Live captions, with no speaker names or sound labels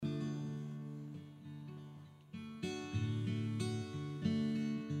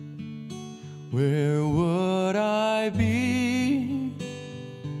Where would I be?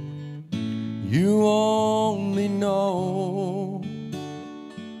 You only know.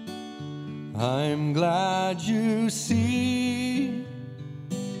 I'm glad you see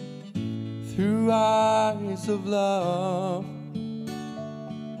through eyes of love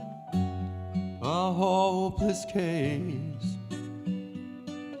a hopeless case,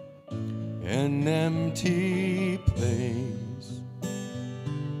 an empty place,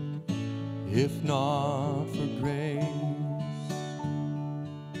 if not for grace.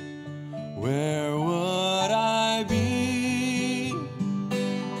 Where would I be?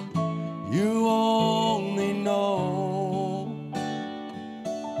 You only know.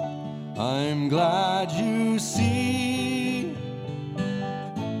 I'm glad you see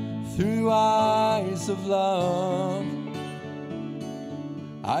through eyes of love.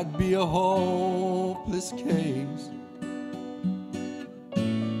 I'd be a hopeless case,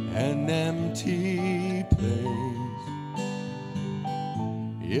 an empty place,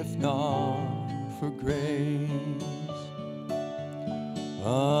 if not for grace.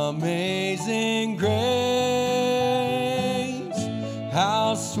 Amazing grace,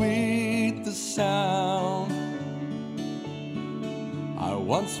 how sweet the sound. I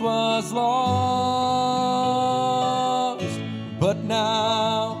once was lost, but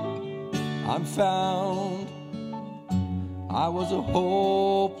now I'm found. I was a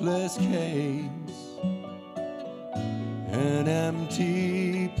hopeless case, an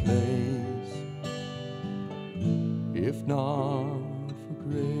empty place, if not for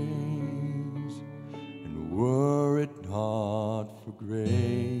grace. And were it not for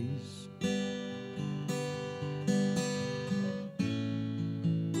grace,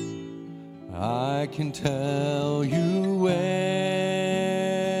 I can tell you where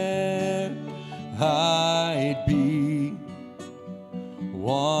I'd be,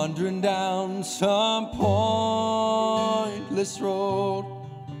 wandering down some pointless road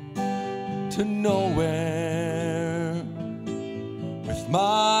to nowhere, with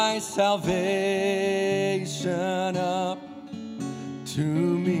my salvation up to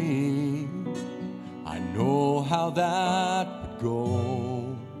me. I know how that would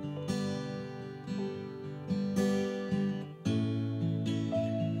go.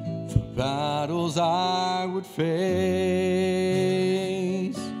 The battles I would face,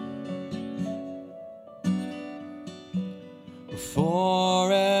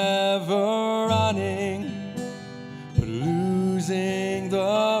 forever running but losing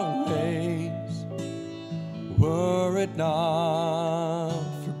the race. Were it not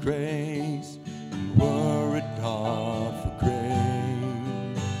for grace, were it not for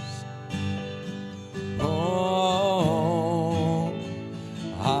grace, oh,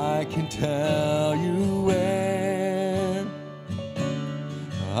 I can tell you where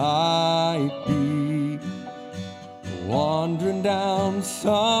I'd be, wandering down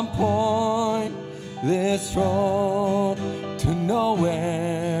some point this road to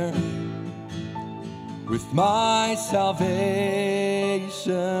nowhere, with my salvation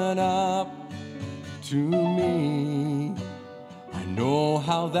up to me. I know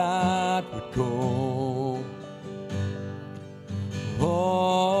how that would go.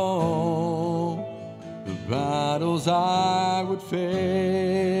 Oh, the battles I would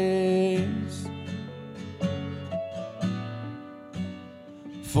face,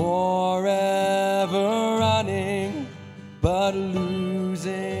 forever running but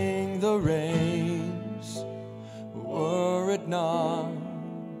losing the race. Were it not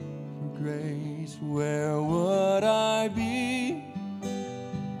for grace, where would I be?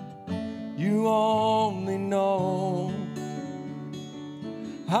 You only know.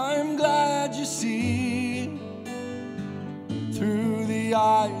 I'm glad you see through the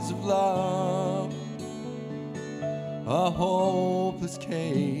eyes of love a hopeless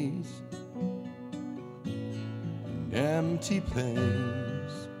case, an empty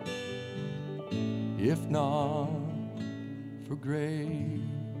place, if not for grace.